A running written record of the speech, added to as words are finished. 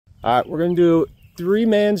All right, we're gonna do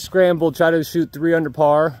 3-man scramble, try to shoot 3 under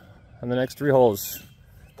par on the next 3 holes.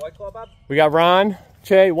 White Claw, Bob? We got Ron,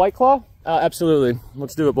 Che, White Claw? Absolutely.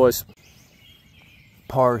 Let's do it, boys.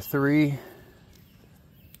 Par 3,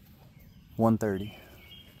 130.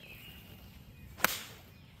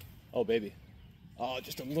 Oh, baby. Oh,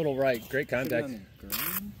 just a little right. Great contact.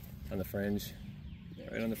 On the fringe.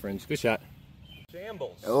 Right on the fringe. Good shot.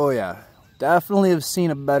 Shambles. Oh yeah, definitely have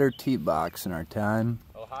seen a better tee box in our time.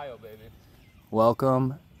 Ohio, baby.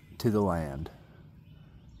 Welcome to the land.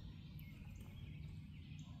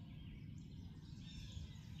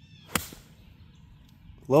 A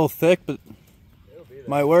little thick, but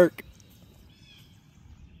might work.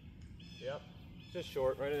 Yep. Just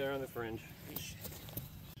short, right there on the fringe.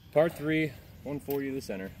 Par 3, 140 to the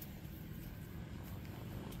center.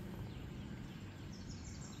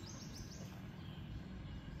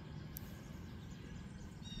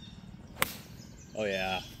 Oh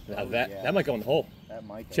yeah. Now that might go in the hole. That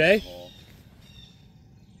might go Che? in the hole.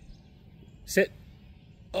 Sit.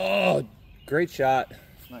 Oh, great shot.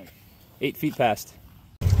 Nice. 8 feet past.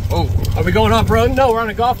 Oh, are we going off-road? No, we're on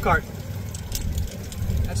a golf cart.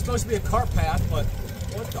 That's supposed to be a cart path, but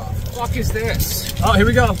what the fuck is this? Oh, here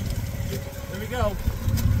we go. Here we go.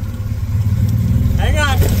 Hang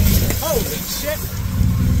on. Holy shit.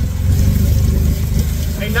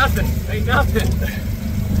 Ain't nothing. Ain't nothing.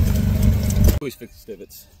 Always fix the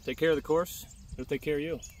divots. Take care of the course. It'll take care of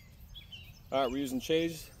you. All right, we're using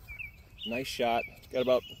Che's. Nice shot. Got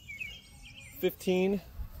about 15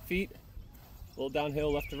 feet. A little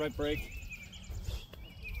downhill, left to right break.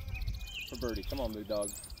 For birdie. Come on, big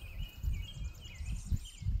dog.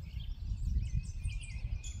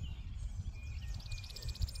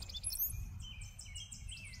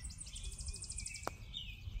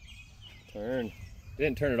 Turn.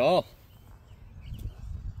 Didn't turn at all.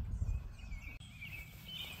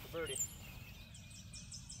 Birdie.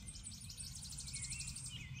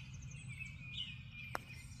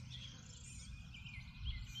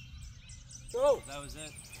 Go! That was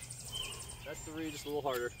it. That's 3, just a little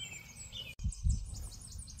harder.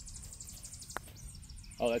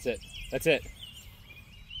 Oh, that's it. That's it.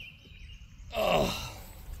 Oh.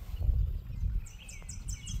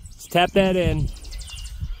 Let's tap that in.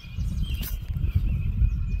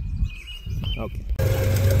 Okay.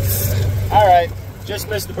 All right. Just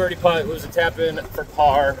missed the birdie putt. It was a tap in for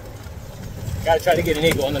par. Got to try to get an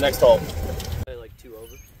eagle on the next hole. Like 2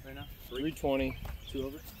 over right now? 320. 2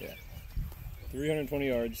 over? Yeah. 320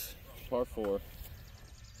 yards, par 4. Let's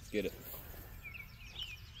get it.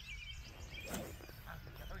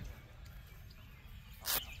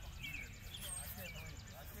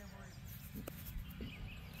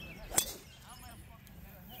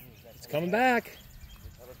 It's coming back.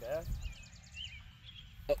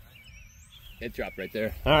 Oh, it dropped right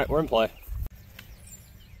there. All right, we're in play.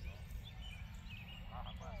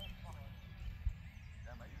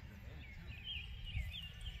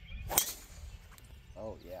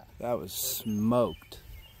 Oh yeah. That was smoked.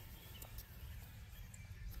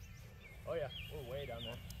 Oh yeah, we're way down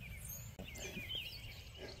there.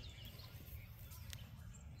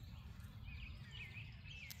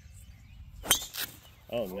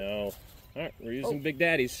 Oh no. All right, we're using Big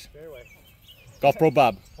Daddies. Fairway. Golf Pro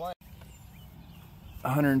Bob.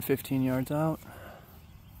 115 yards out.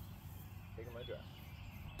 Taking my drive.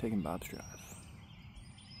 Taking Bob's drive.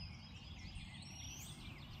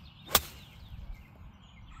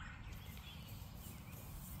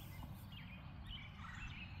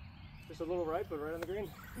 Just a little right, but right on the green.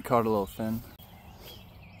 Caught a little thin.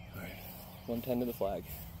 All right, 110 to the flag.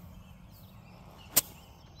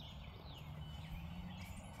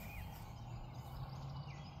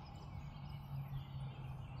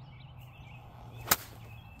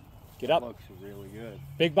 Get up. Looks really good.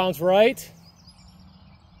 Big bounce right.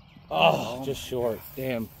 Oh, just short.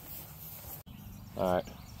 Damn. All right.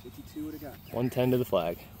 52 would have got. 110 to the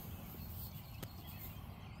flag.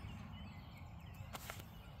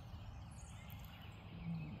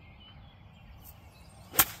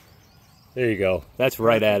 There you go. That's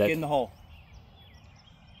right at Get it. in the hole.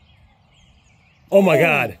 Oh my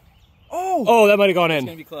God. Oh! Oh, that might have gone It's in.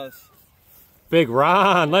 gonna be close. Big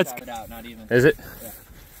Ron. Let's. Tap it out, not even. Is it? Yeah.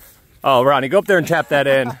 Oh, Ronnie, go up there and tap that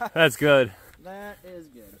in. That's good. That is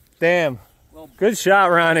good. Damn. Well, Good shot,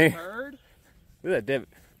 Ronnie. bird. Look at that divot.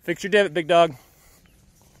 Fix your divot, big dog.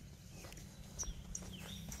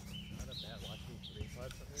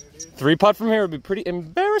 Three putt from here would be pretty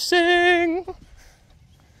embarrassing.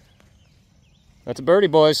 That's a birdie,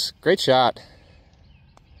 boys. Great shot.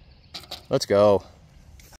 Let's go.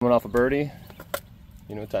 Coming off a birdie.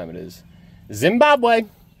 You know what time it is. Zimbabwe.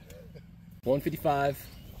 155.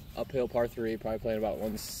 Uphill par 3, probably playing about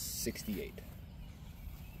 168.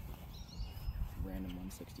 Random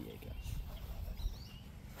 168, guys.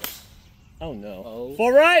 Oh no. Oh.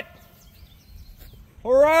 Full right!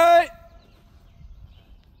 All right!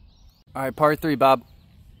 All right, par 3, Bob.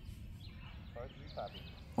 Par 3 copy.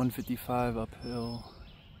 155 uphill,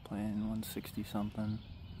 playing 160 something.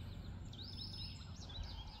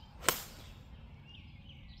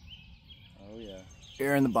 Oh, yeah.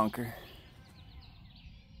 Air in the bunker.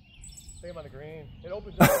 Think I'm on the green. It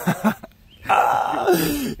opens up.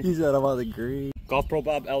 He said I'm on the green. Golf Pro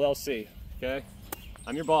Bob LLC, okay?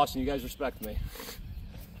 I'm your boss and you guys respect me.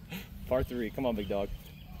 Par 3, come on, big dog.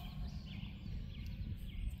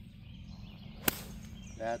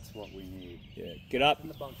 That's what we need. Yeah, get up. In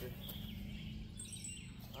the bunker.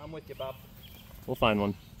 I'm with you, Bob. We'll find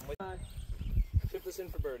one. Chip this in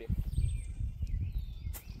for birdie.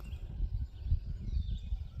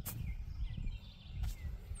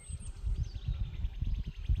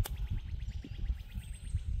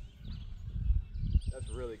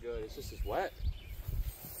 That's really good. It's just as wet.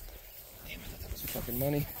 Damn it, that was fucking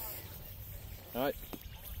money. All right,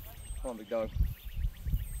 come on, big dog.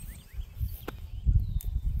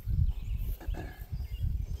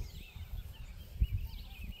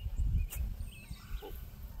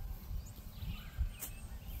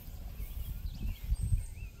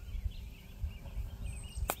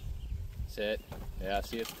 Sit. Yeah,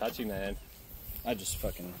 see, it's touchy, man. I just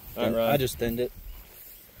fucking... All right, Ron. I just thinned it.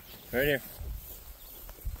 Right here.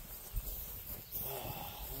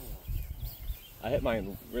 I hit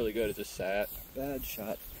mine really good. It just sat. Bad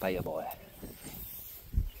shot by your boy.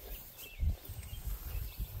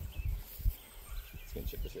 It's gonna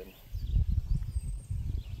chip this in.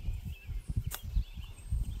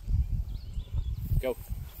 Go.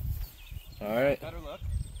 All right. Better luck.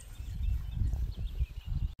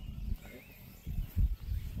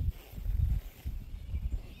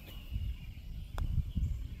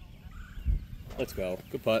 Let's go.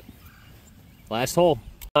 Good putt. Last hole.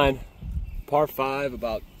 Nine. Par 5,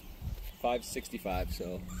 about 565,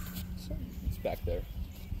 so it's back there.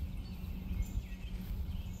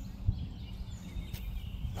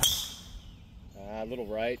 A little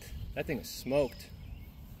right. That thing is smoked.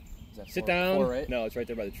 Is that Sit four, down. 4 right? No, it's right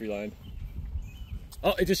there by the tree line.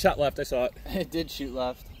 Oh, it just shot left. I saw it. It did shoot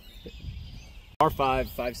left. Par 5,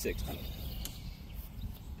 560.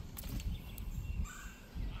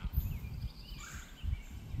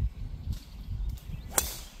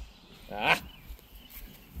 Ah!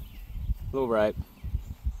 A little right.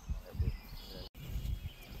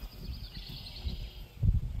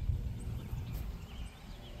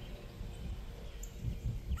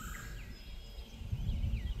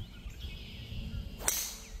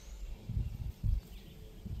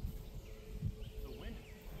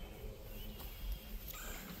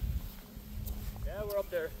 Yeah, we're up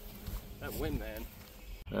there. That wind, man.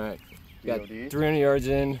 All right, we got BOD. 300 yards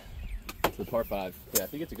in to the par 5. Yeah,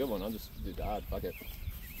 if he gets a good one, I'll just do the odd. Fuck it.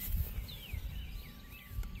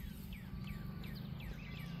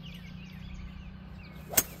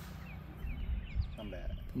 Come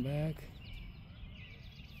back. Come back.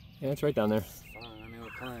 Yeah, it's right down there. Fine, I mean, we're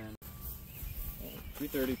playing.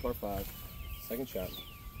 330, par 5. Second shot.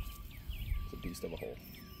 It's a beast of a hole.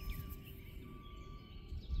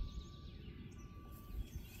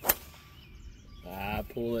 Ah,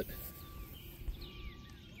 pull it.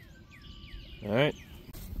 All right.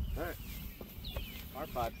 All right. Par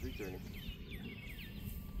 5, 330.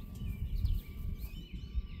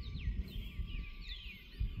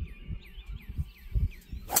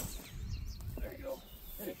 There you go.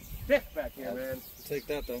 It's thick back here, man. Take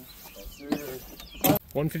that, though.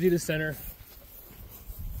 150 to center.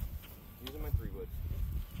 Using my 3-wood.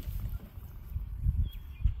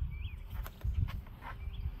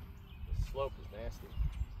 The slope is nasty.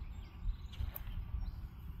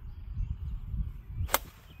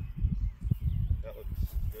 That looks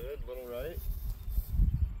good. Little right.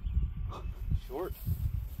 Short.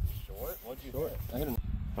 Short? What'd you hit? I hit him.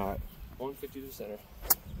 Alright. 150 to the center.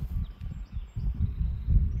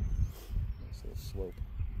 Nice little slope.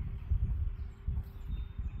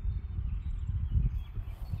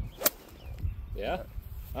 Yeah?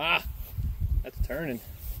 Ah! That's turning.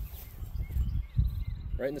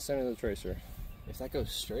 Right in the center of the tracer. If that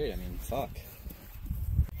goes straight, I mean, fuck.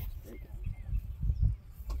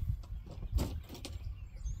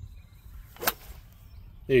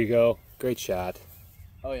 There you go. Great shot.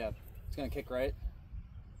 Oh, yeah. It's going to kick right.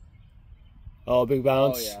 Oh, big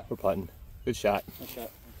bounce. Oh, yeah. We're putting. Good shot. Nice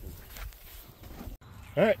shot.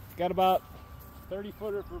 All right, got about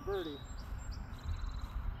 30-footer for birdie.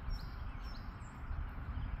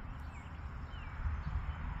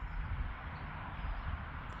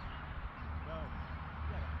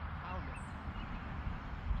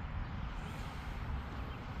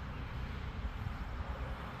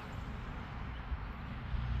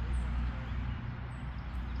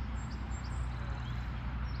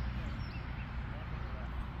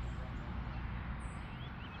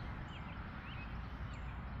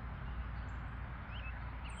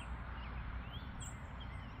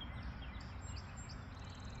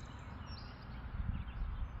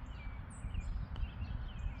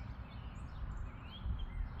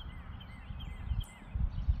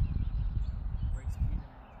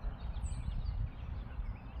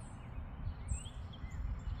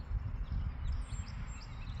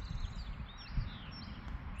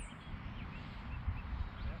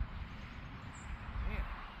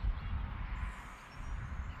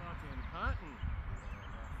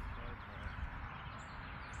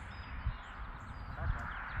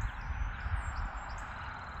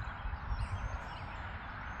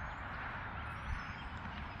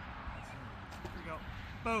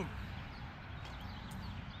 Boom.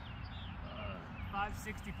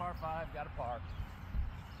 560 par 5, got a par.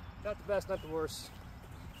 Not the best, not the worst.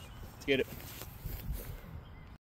 Let's get it.